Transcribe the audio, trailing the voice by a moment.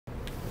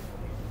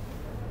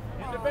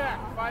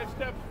back, 5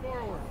 steps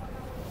forward.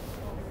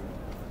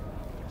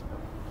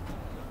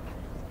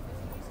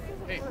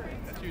 Hey,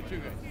 that's you too,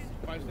 guys.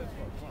 5 steps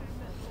forward. Come on.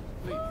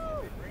 Please.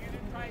 Bring it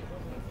in tight.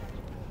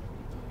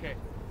 Okay.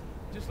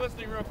 Just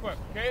listening real quick,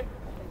 okay?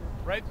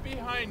 Right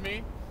behind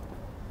me,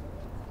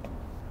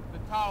 the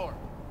tower.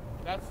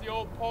 That's the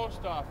old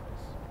post office.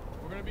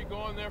 We're going to be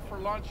going there for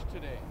lunch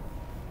today.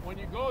 When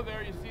you go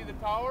there, you see the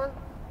tower?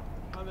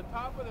 On the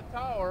top of the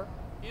tower,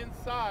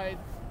 inside,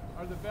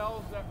 are the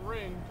bells that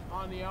ring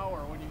on the hour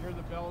when you hear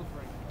the bells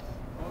ring.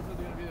 Those are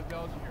going to be the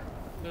bells you hear.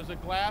 There's a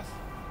glass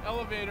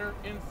elevator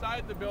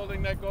inside the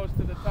building that goes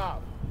to the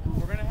top.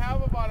 We're going to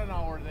have about an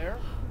hour there,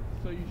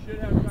 so you should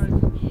have time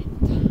to eat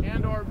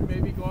and or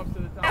maybe go up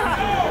to the top.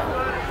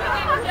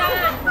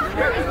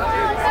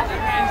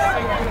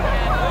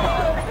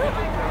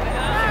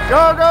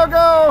 Go, go,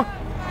 go!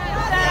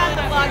 That on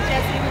the vlog,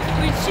 Jesse.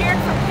 We cheered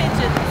for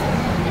pigeons.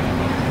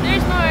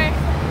 There's more.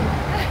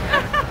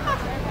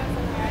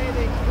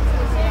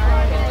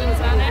 Pigeons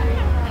on it,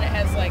 and it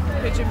has like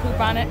pigeon poop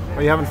on it.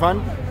 Are you having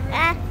fun?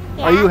 Yeah.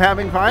 Are you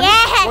having fun?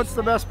 Yes. What's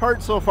the best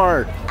part so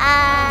far?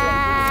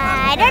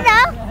 I don't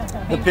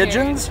know. The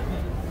pigeons?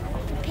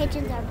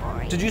 Pigeons are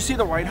boring. Did you see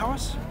the White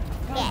House?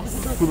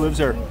 Yes. Who lives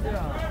there?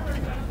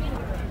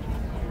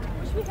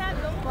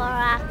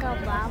 Barack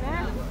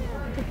Obama.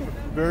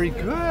 Very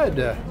good.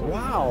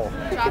 Wow.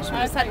 Joshua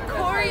just had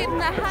Corey in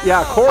the house.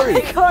 Yeah,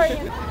 Corey.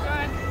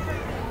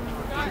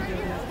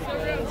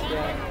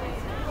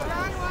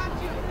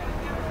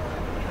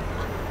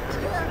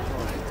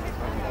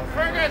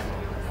 Fergus,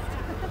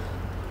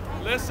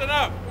 listen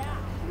up.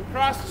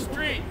 Across the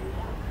street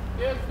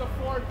is the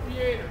Ford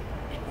Theater.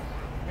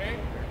 Okay?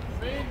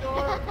 Main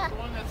door is the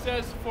one that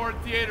says Ford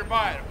Theater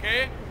by it,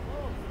 okay?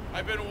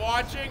 I've been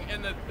watching,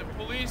 and the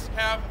police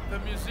have the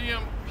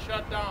museum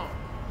shut down,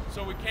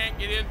 so we can't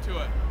get into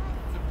it.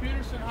 The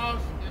Peterson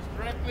house is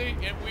directly,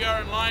 and we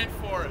are in line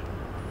for it.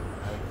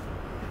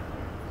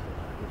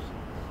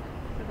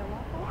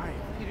 Why?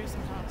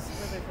 Peterson house.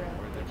 Where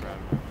they grab.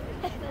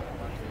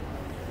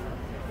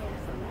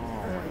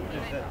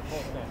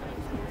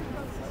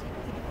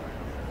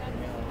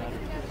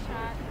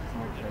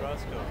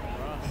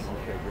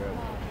 Okay, good.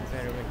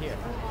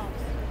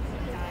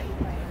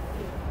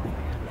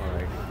 All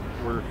right,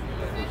 we're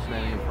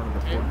standing in front of the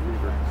Ford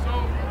Theater. So,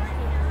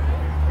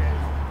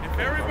 if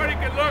everybody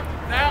can look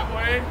that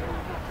way,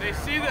 they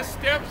see the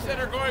steps that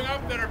are going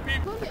up that are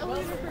people.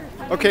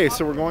 Okay,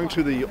 so we're going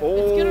to the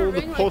old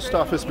post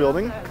office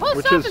building,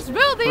 which is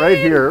building. right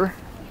here,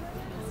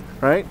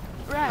 right?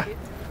 Right.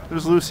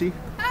 There's Lucy.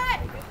 Hi.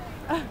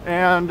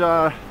 And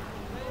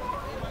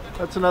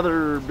that's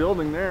another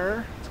building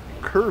there. It's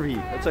curvy.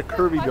 It's a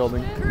curvy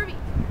building. Curvy.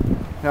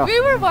 Yeah.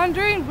 We were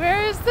wondering,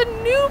 where is the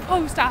new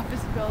post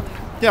office building?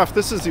 Yeah, if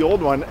this is the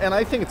old one, and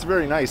I think it's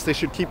very nice. They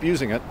should keep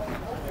using it.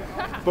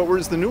 But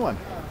where's the new one?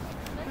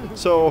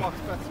 So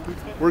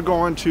we're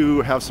going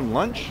to have some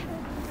lunch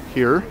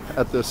here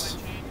at this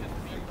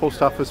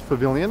post office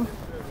pavilion,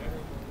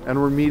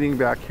 and we're meeting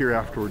back here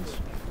afterwards.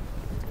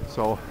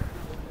 So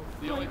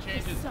The only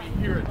change is to be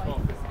here at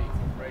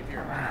 12:15, right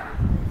here.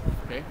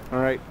 Okay? all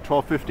right,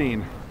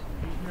 12:15.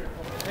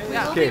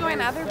 Yeah, we'll Okay. be going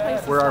to other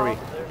places. Where are we?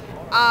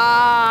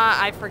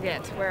 I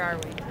forget. Where are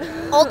we?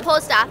 Old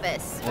post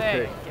office.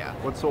 Okay. Yeah.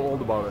 What's so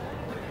old about it?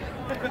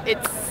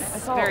 It's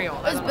very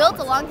old. It was built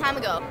a long time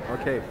ago.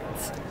 Okay.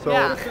 So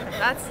Yeah,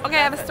 that's okay.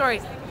 I have a story.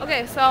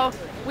 Okay, so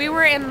we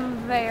were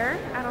in there.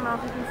 I don't know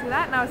if you can see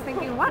that. And I was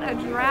thinking, what a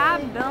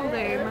drab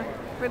building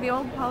for the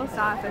old post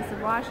office in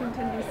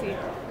Washington, D.C.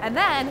 And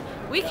then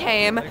we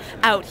came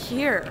out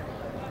here.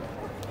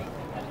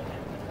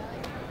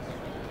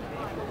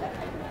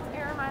 It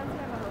reminds me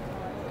of a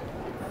hotel.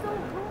 It's so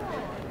cool.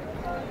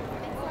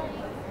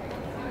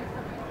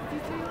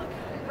 These two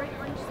bright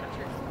orange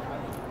sweatshirts.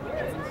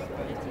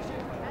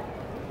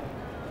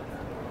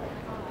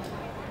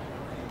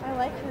 I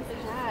like this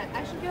hat.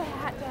 I should get a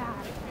hat, Dad.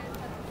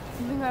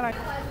 Something that I.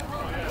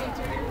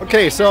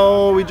 okay,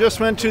 so we just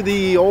went to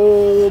the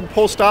old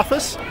post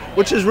office,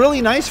 which is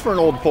really nice for an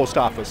old post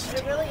office.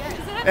 It really is.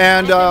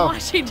 And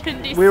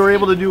Washington, D.C. we were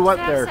able to do what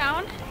Does that there?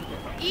 sound?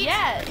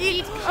 Yes.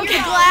 Okay.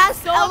 The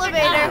glass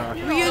elevator.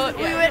 Yeah.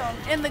 We went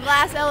in the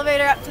glass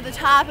elevator up to the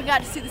top and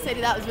got to see the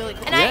city. That was really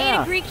cool. And I Yeah.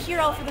 ate a Greek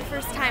hero for the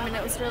first time, and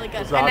it was really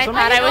good. It's awesome. And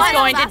I thought I was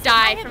going to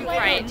die from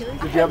fright. Did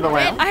you have the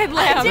lamb? I had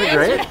lamb. Was it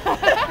great? It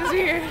was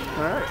weird.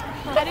 All right.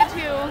 I did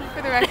too,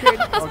 for the record.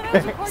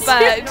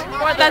 Okay.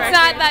 But that's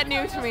not that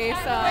new to me,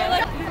 so.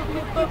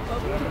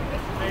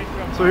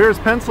 So here's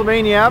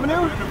Pennsylvania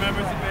Avenue,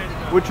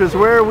 which is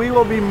where we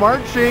will be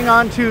marching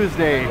on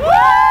Tuesday.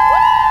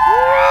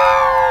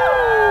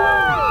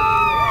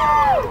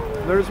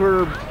 There's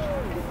where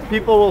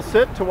people will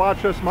sit to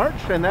watch us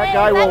march, and that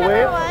guy will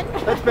wave.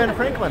 That's Ben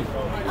Franklin.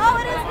 Oh,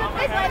 it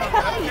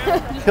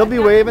is. It's He'll be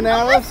waving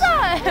at us.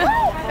 Yes.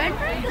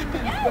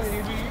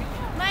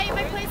 My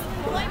place of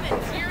employment.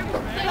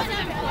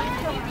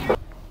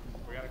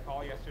 We got a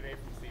call yesterday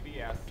from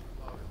CBS,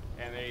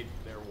 and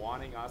they're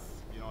wanting us,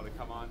 to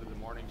come on to the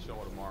morning show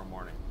tomorrow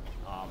morning.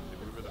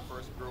 We were the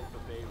first group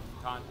that they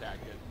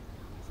contacted,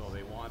 so So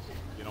they want,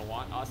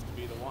 want us to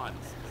be the ones.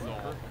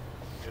 So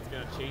it's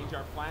going to change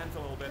our plans a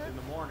little bit in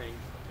the morning.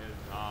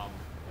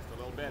 Just a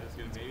little bit. It's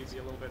going to maybe be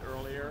a little bit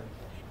earlier.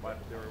 But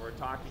we're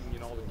talking,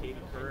 the Katie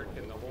Couric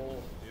and the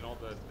whole,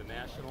 the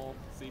national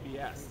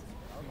CBS.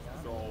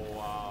 So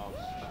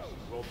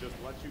we'll just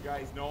let you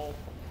guys know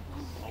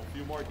a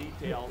few more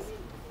details.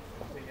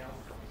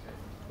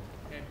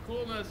 And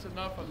coolness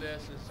enough of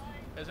this is,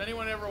 has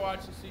anyone ever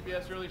watched the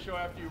CBS Early Show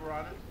after you were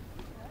on it?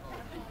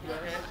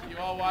 Okay, so you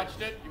all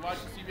watched it? You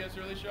watched the CBS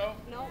Early Show?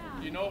 No.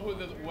 Do you know who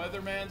the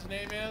weatherman's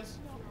name is?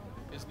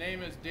 His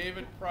name is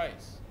David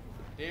Price.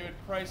 David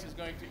Price is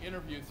going to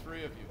interview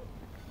 3 of you.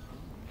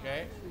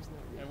 Okay?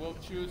 And we'll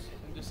choose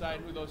and decide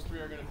who those 3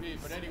 are going to be.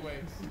 But anyway,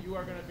 you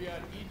are going to be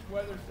on each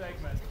weather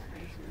segment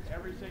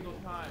every single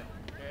time.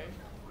 Okay?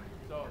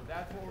 So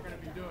that's what we're going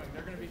to be doing.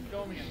 They're going to be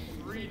filming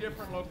in 3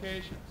 different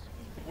locations.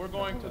 We're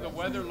going to the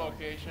weather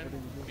location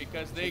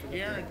because they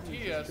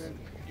guarantee us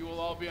you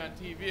will all be on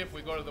TV if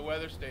we go to the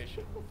weather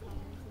station.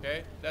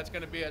 Okay? That's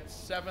going to be at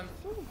 7th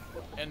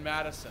and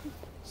Madison.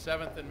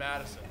 7th and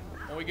Madison.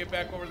 When we get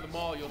back over to the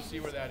mall, you'll see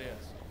where that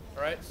is.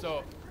 All right?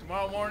 So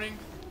tomorrow morning,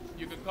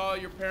 you can call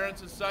your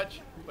parents and such,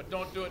 but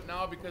don't do it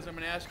now because I'm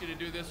going to ask you to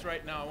do this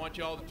right now. I want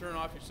you all to turn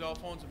off your cell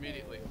phones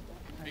immediately.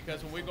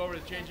 Because when we go over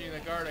to changing the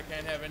guard, I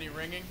can't have any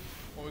ringing.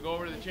 When we go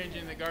over to the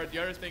changing the guard, the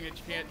other thing that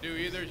you can't do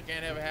either is you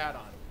can't have a hat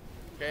on.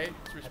 Okay?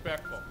 It's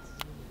respectful.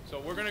 So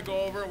we're going to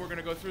go over, we're going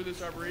to go through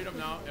this Arboretum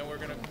now, and we're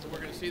going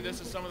to see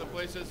this is some of the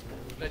places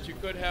that you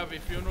could have a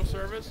funeral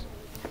service.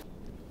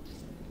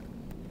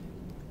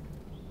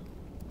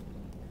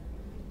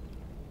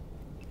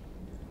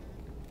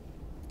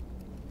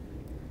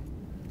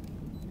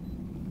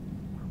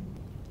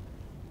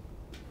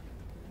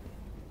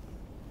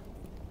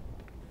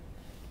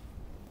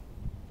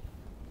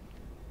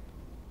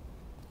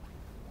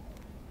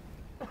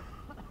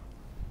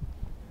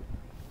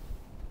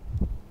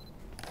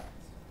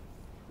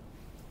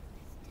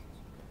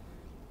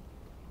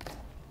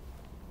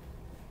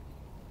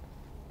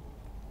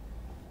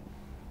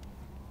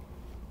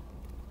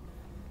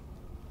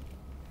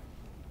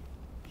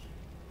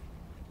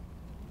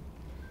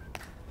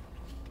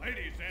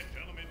 Ladies and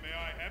gentlemen, may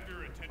I have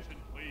your attention,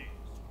 please?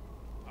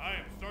 I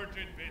am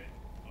Sergeant Bennett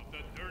of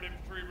the 3rd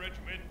Infantry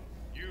Regiment,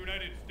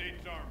 United States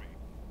Army.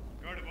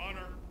 Guard of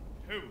Honor,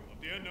 2 of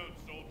the Unknown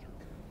Soldier.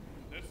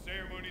 This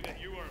ceremony that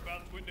you are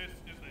about to witness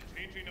is the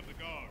changing of the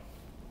guard.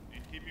 In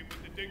keeping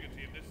with the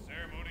dignity of this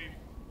ceremony,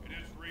 it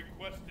is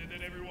requested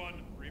that everyone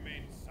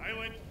remain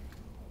silent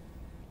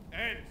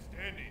and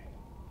standing.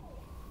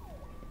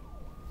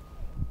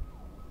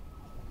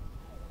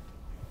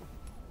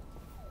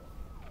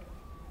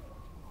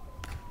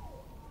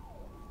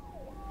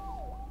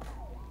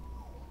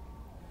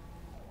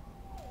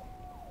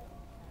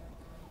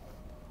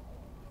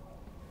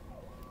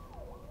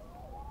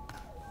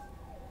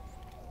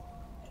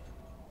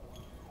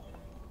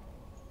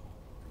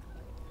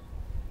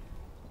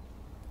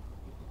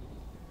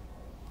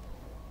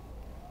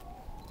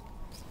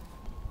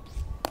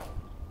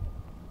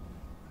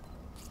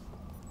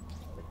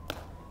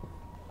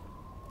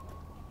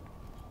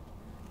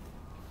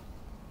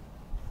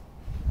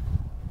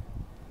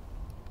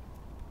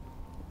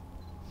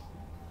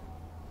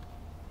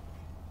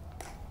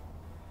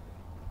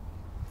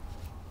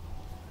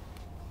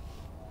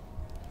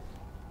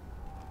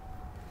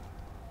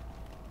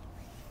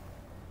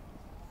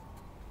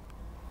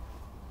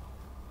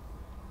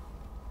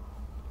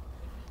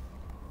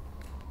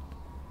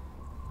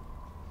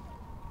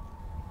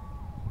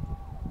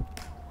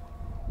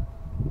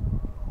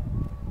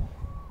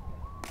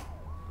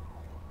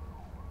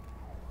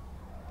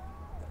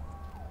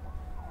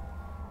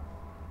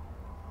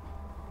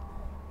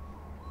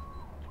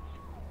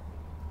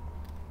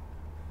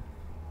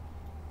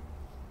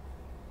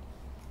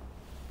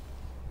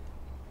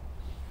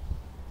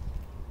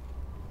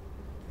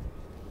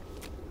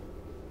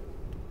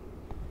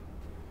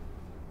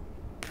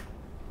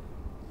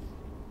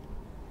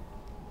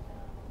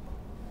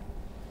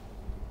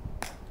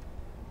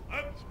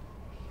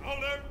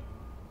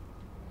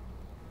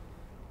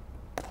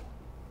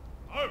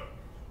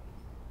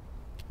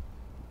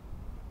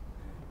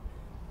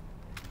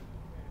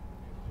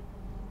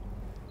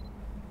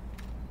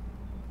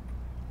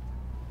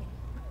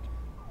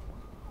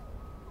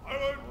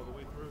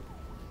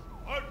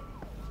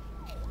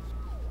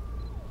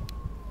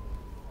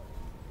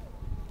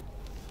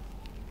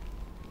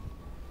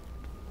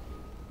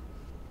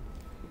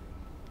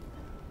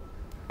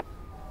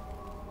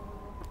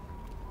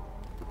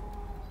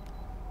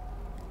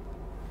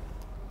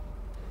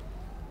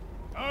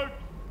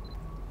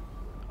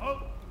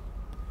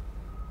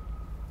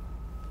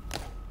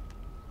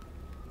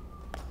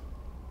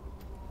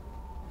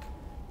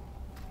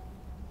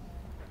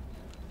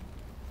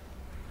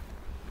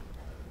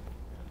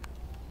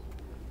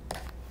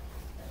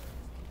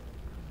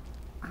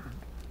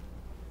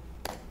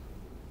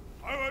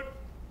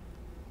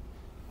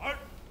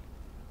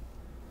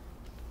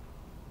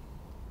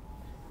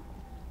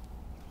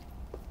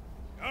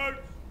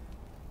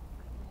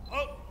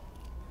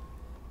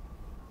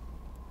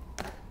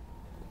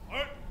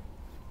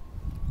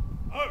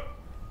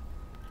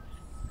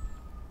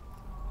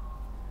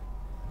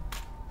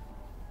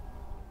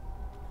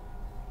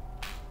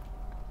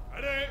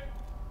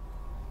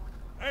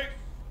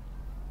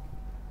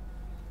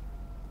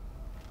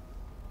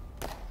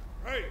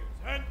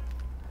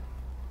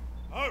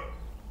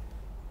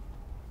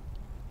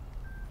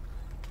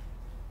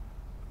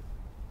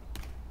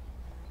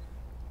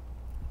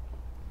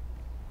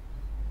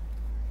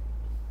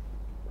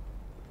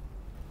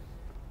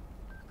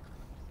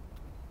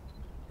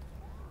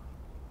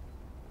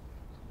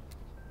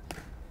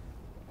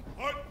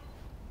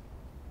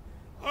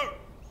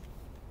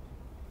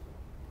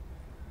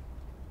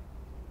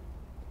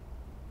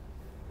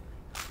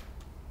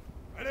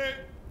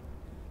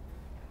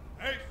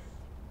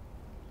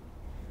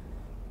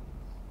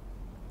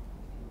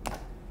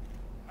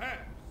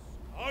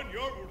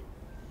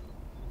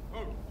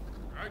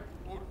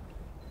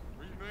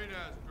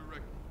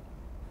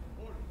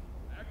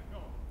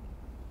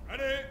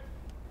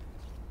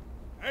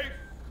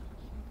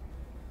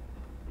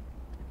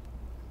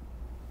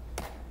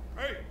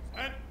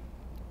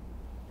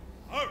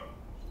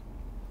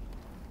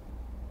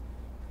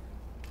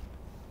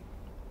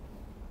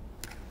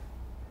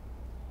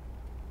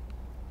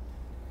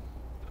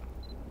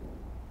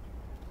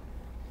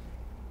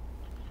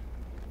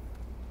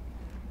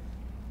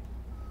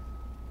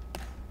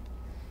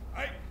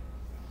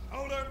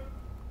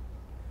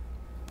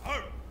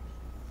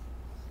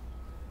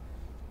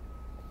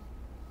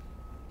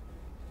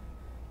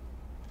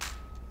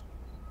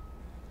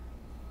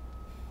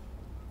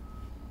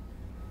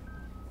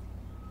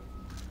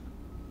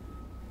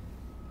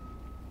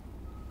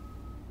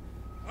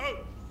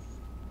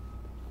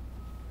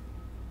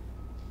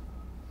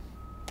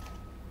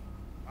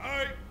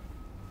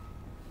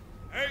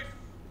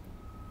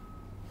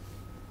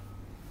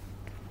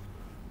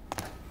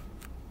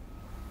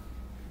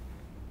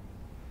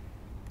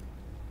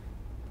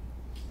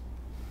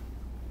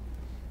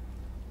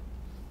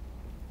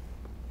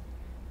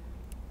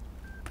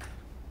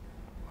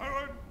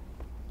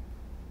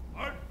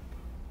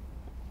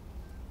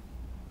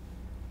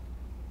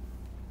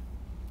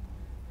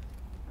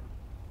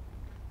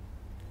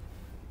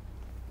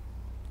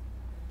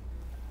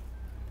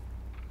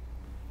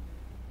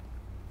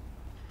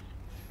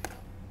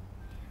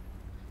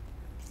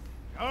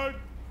 Guard.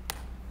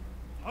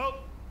 Halt.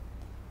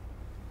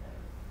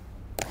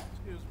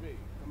 Excuse me,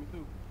 coming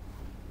through.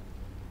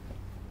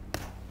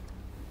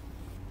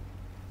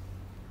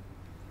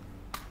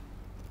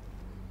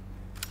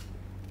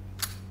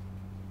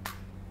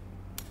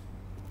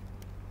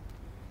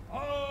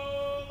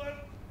 All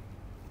left.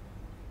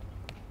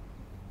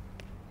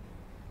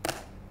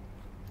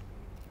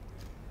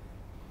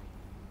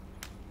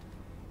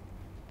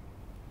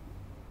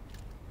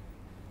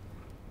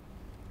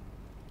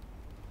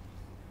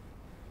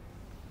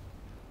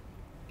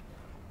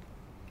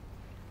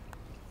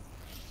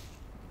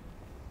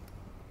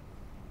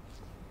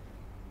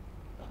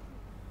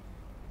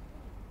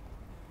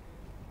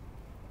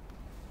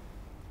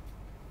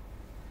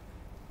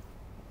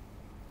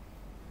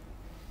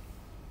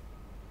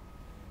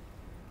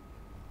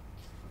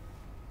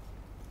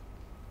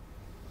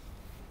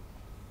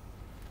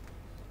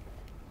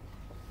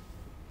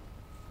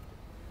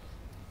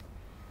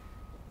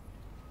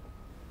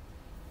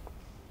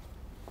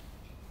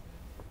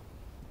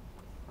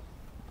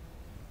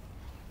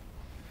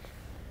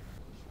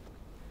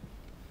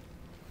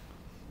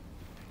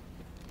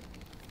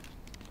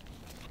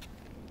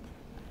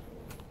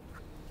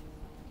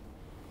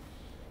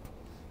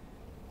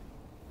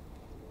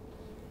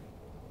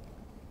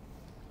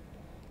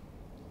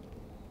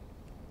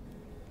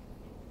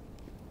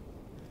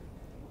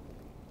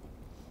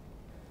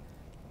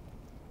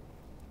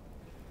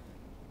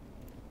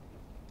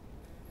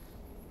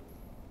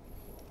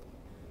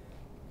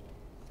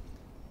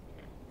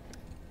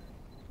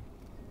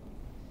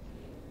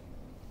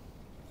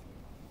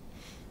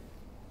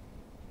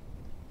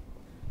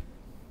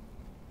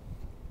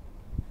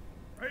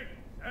 Hey,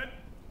 set.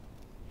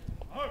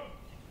 Out.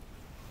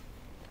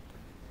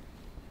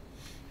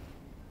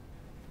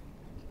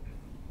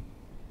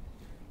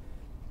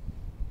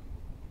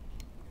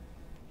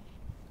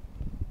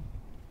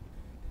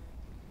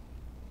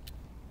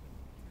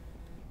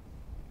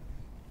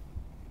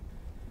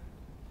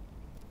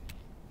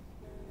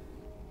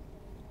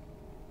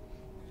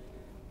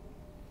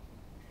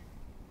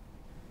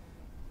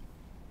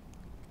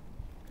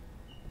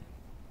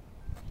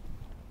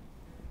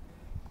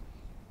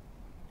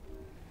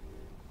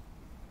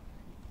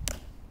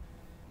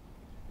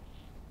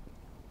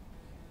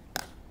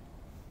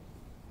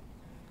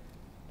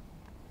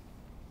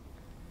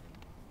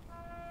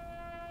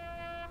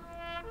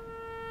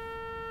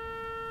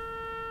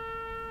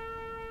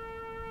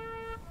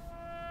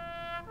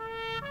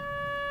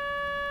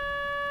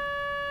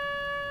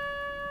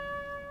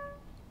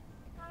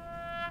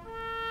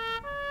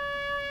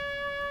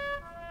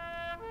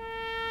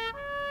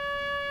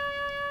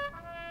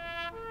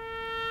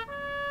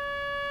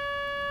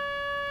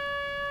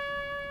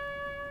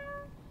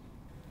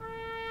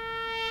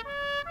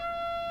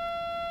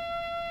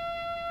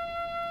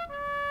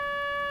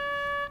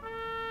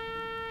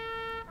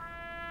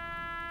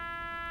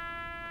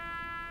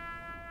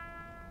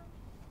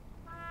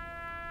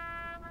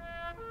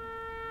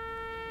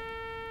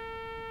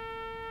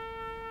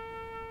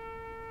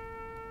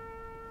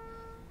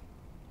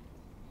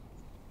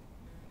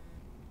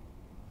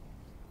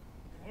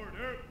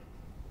 Order.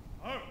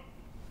 Out.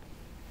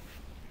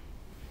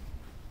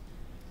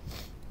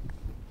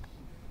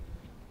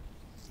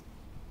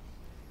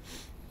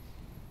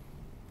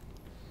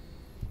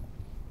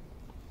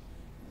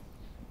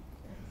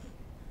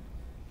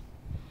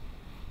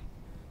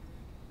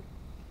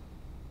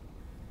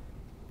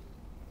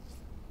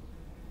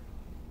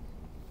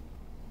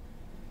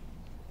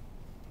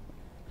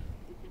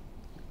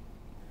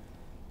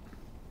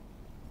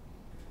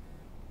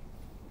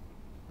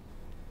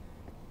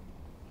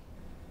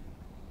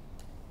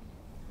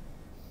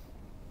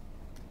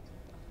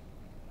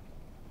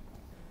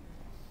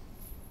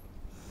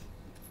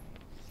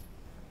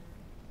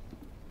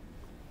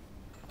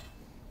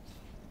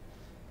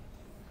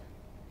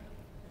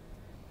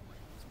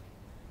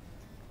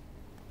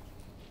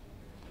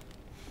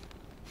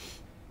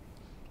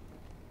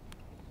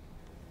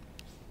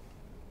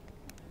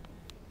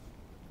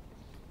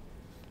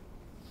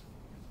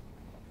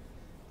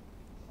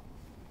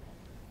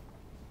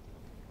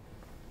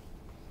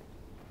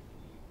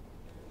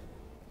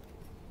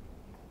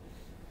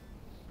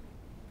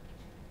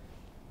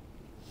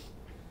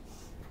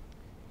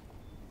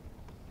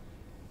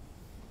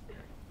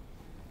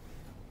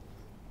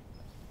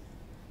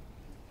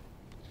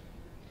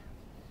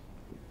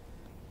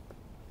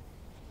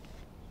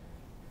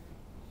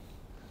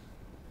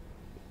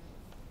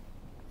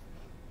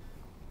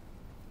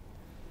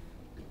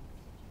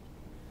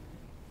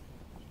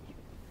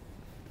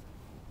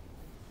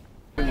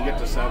 When you get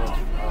to 7,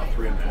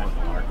 3 and 4.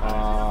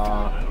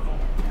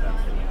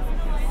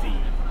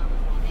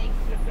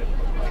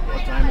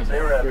 What time is it?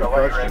 Good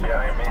question.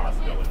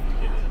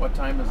 What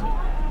time is it?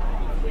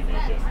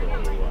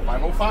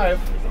 5:05.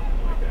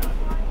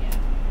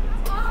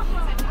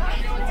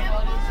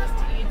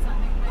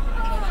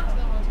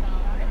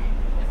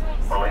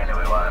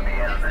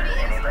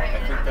 I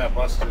think that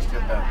bus just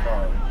hit that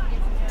car.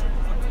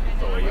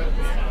 So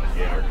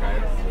yeah,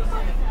 archives.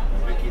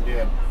 I think he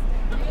did.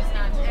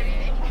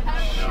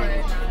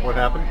 What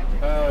happened?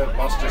 The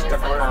bus just took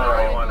a car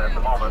out. At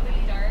the moment.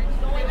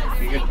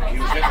 He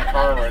was hitting the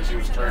car as he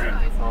was turning.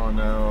 Oh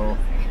no.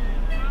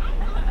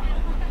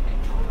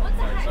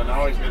 So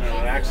now he's been in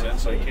an accident,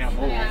 so he can't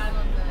move.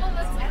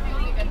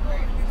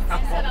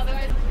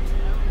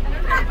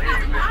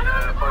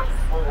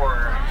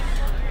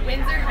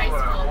 Windsor High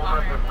School.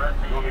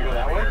 You want me to go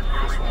that way?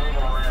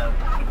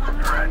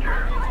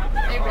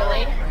 They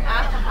really?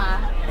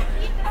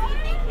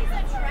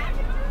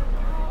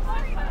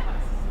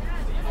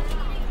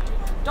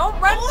 Don't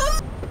run!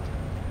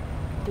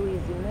 Do we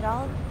zoom it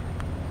all?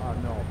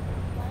 No.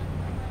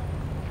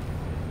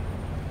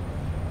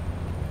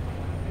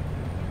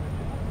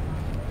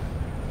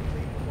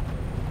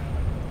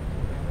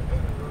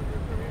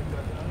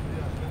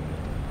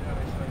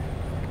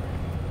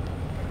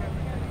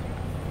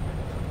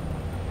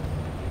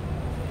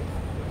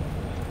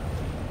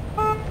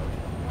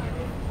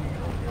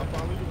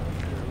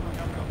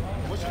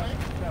 What's your name?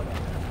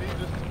 Steve,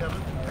 this is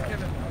Kevin.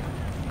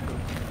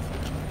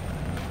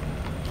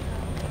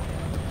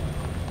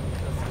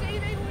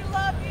 Steven, we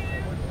love you.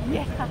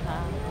 Yeah.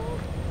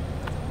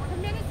 From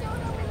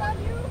Minnesota, we love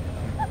you.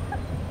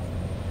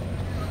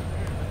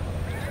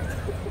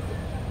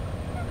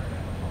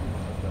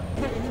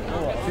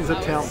 She's a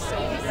temp.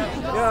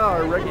 Yeah,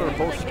 our regular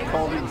host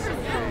called in sick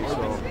today, so.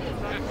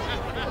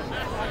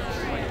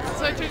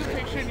 So I took a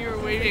picture and you were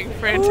waving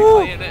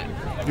frantically in it.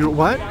 You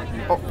what?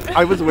 Oh,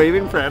 I was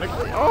waving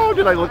frantically. Oh,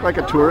 did I look like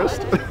a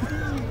tourist?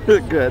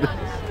 Good.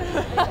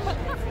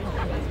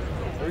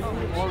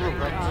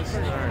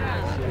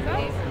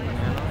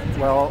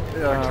 Well,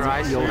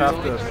 you'll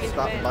have to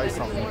stop by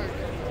something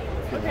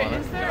if you want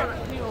it.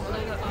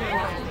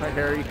 Hi,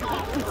 Harry.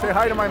 Say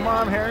hi to my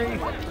mom, Harry.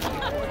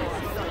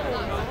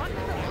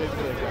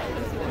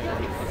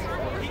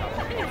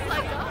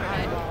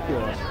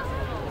 Yeah.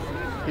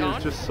 He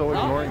was just so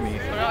ignoring me.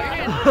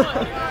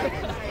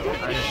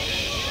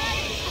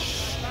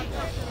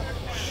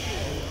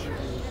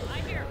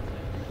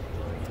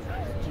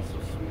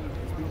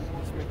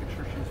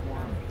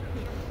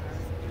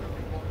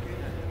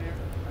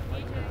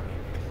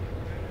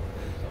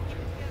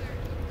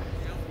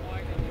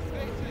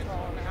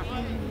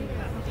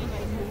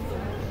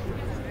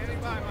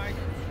 Standing by, Mike.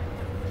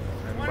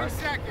 20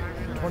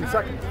 seconds. 20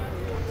 seconds.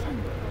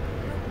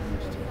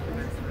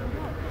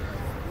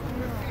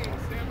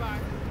 Stand by.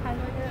 10,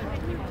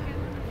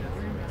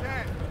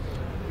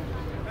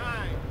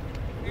 9,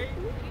 8,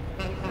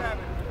 7,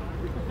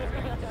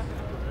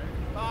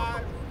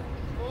 5,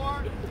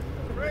 4,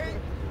 3,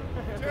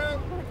 2.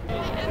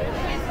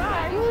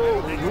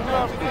 Move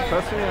up. We're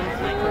pressing in.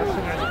 We're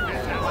pressing in.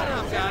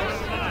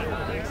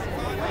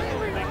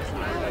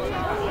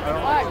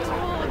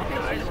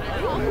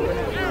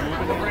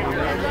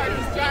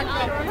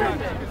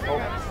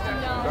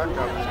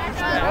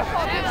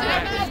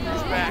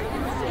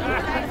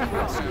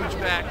 Scooch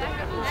back.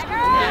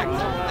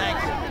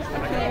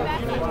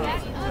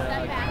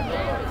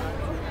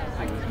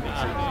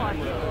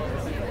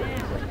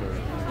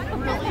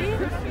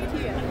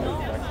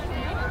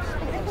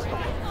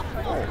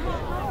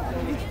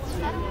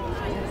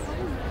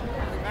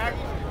 Back,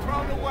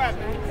 throw the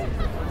weapon.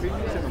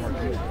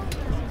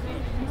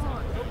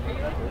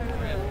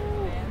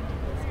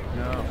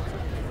 No.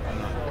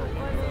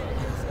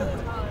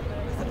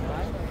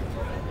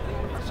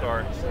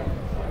 Sorry.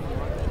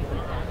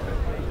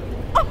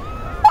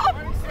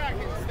 20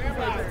 seconds. Stand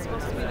by. It's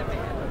supposed to be the band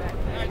back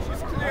there. Alright,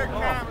 she's clear,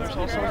 Cam. There's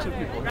all sorts of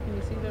people. Can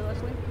you see there,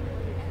 Leslie?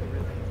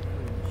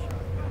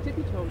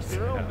 Tippy toes,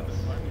 girl.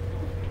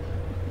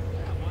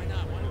 Why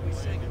not? Why don't we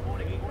say good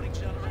morning? Good morning,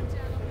 gentlemen.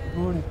 Good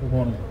morning. Good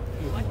morning.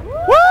 Woo!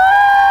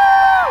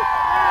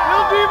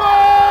 El Vivo!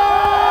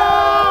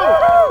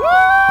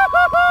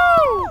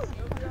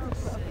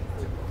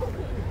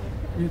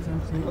 It's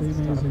absolutely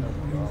amazing. I mean,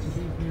 to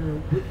be here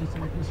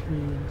witnessing history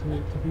and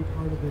to be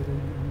part of it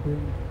and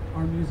bring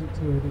our music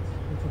to it,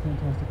 it's a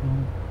fantastic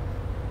honor.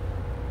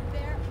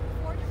 There are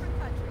 4 different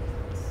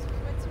countries: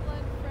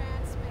 Switzerland,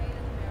 France, Spain,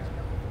 and America.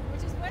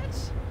 Which is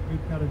which?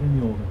 We've got it in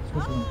the order.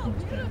 Switzerland Oh,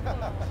 comes back.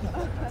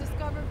 beautiful.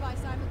 Discovered by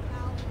Simon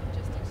Cowell,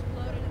 just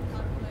exploded in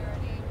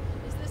popularity.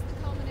 Is this the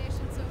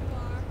culmination so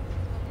far?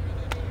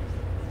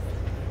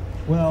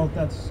 Well,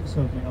 that's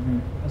certainly, I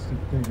mean, as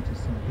David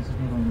just said, this is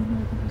not only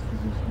American history,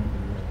 this is going to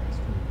be world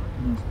history.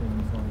 You know, Spain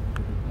is part of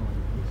the part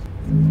of this.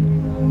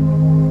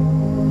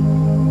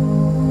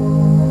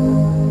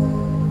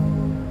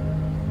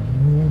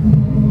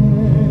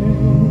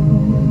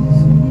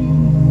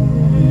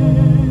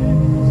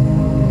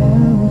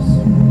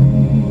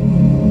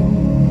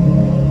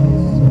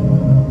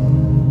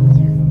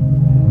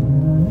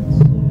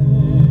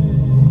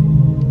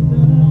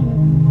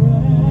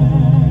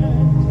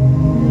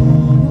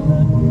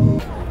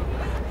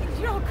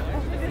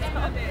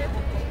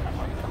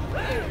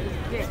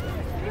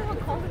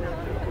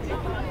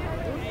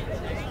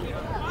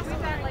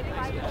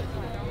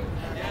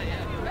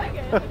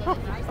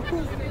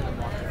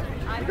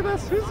 Look at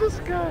this. Who's this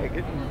guy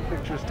getting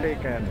pictures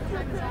taken? Is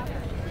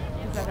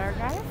that our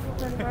guy?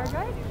 Is that our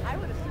guy? I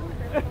would assume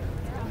that.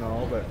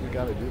 No, but we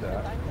got to do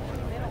that.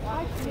 They don't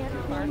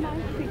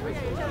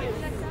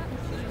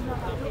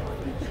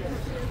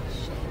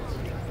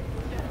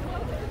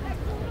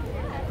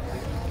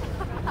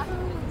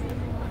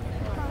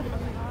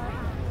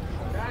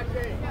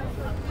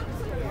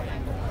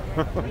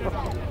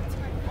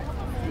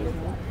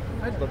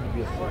I'd love to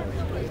be a fly.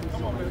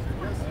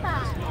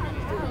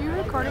 Are you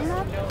recording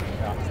that?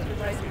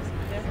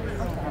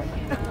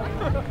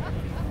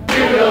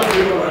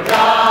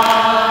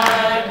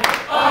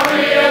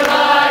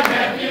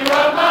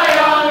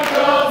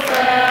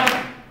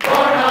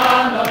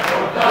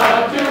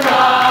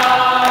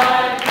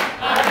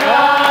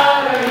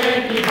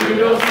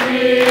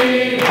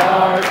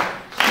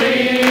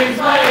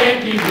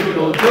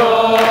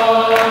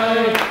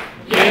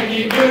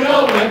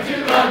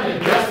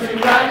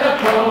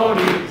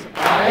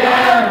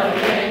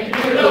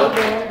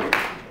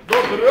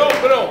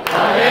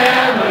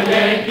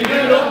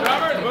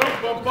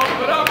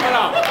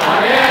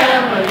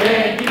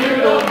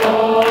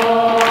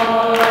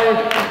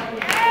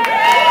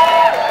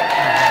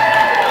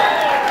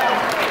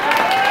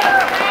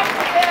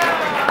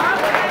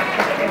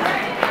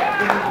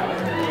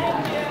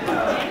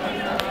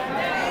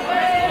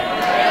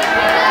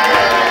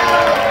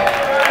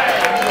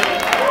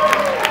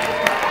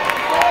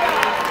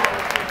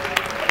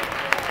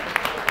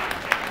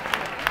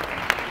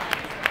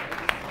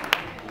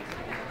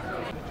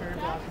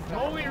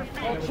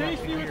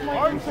 Chase me with my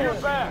arms to your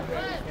back.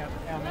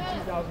 In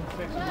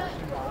 2006, we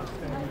marched in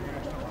Boston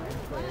International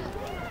Lions Parade.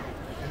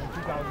 And in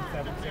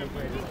 2007,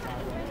 celebrated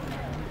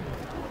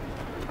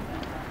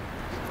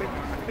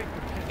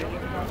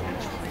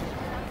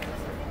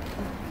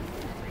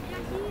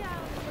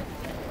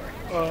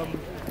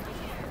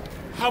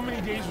How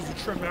many days was the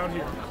trip out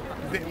here?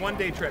 One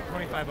day trip,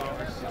 25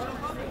 hours.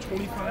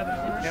 25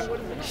 hours?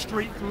 Yep.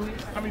 Straight through?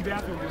 How many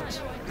bathroom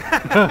breaks?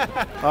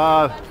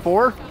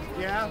 4?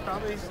 Yeah,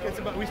 probably. It's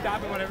about, we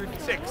stop at one every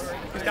 6.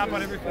 We stop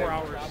about every 4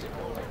 hours.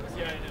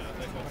 Yeah, I know.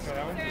 Okay,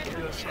 that one?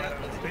 Let's try that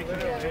one. Thank you.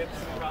 It's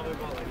probably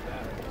about like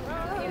that.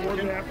 4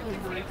 bathroom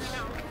breaks.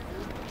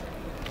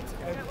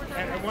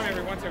 And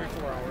once every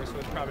 4 hours, so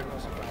it's probably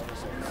close to 5 or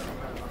 6.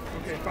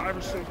 Okay, 5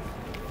 or 6.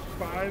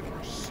 5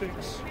 or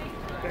 6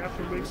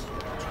 bathroom breaks,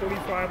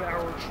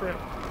 25-hour trip.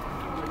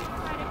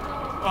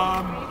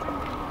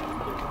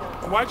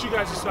 Why'd you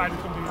guys decide to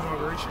come to the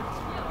inauguration?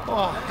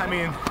 Well, I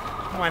mean,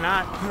 why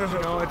not? You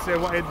know,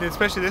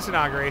 especially this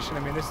inauguration. I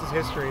mean, this is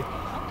history.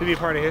 To be a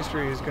part of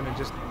history is going to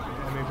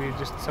be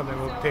just something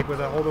we'll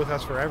hold with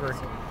us forever.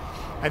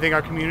 I think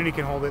our community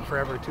can hold it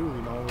forever too.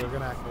 You know, we'll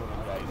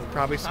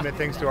probably submit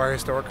things to our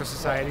historical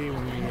society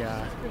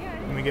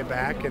when we get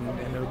back, and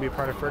it'll be a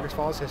part of Fergus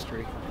Falls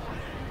history.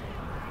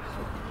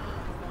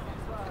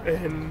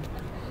 And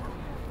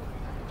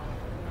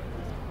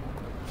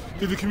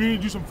did the community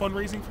do some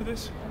fundraising for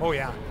this? Oh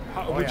yeah.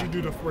 What did you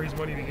do to raise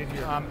money to get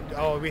here?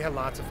 We had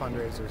lots of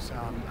fundraisers.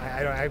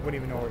 I wouldn't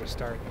even know where to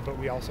start. But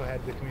we also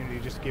had the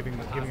community just giving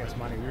us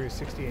money. We raised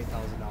 $68,000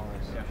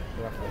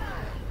 roughly,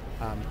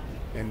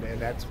 and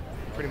that's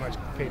pretty much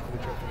paid for the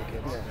trip for the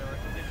kids.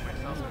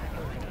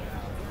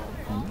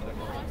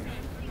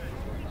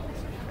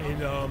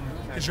 And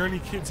is there any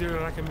kids there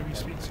that I can maybe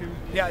speak to?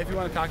 Yeah, if you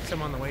want to talk to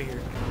someone on the way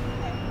here.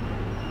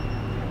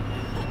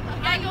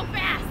 Gotta go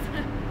fast.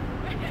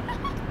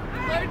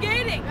 We're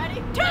gating.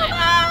 Ready?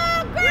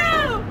 Tomorrow!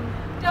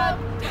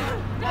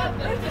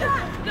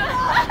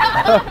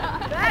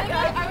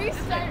 Are we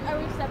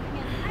stepping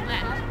in?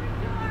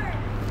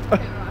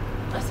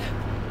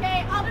 Okay,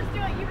 I'll just do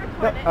it. You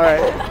record it. All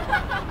right.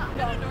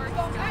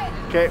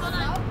 Okay. Hold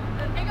on.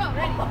 Okay, go.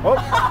 Ready? Oh.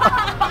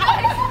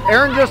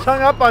 Aaron just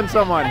hung up on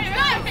someone.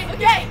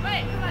 Okay,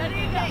 wait.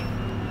 Ready? Okay.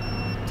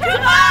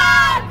 Tomorrow!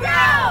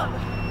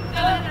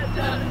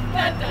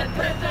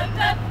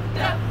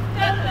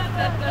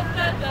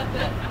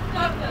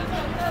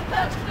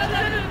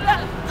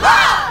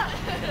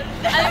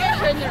 I think I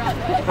turned the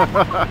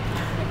wrong way.